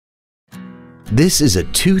This is a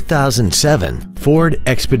 2007 Ford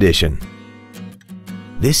Expedition.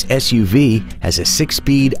 This SUV has a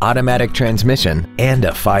 6-speed automatic transmission and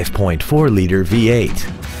a 5.4-liter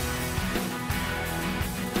V8.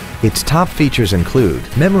 Its top features include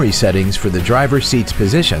memory settings for the driver's seat's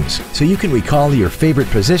positions, so you can recall your favorite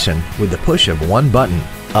position with the push of one button,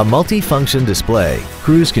 a multi-function display,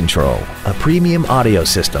 cruise control, a premium audio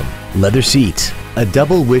system, leather seats, a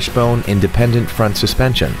double wishbone independent front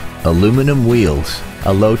suspension, aluminum wheels,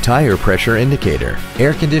 a low tire pressure indicator,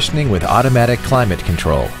 air conditioning with automatic climate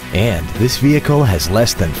control, and this vehicle has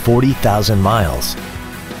less than 40,000 miles.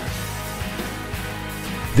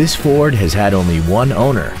 This Ford has had only one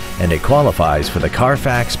owner, and it qualifies for the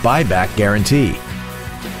Carfax buyback guarantee.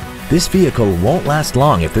 This vehicle won't last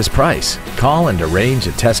long at this price. Call and arrange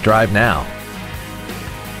a test drive now.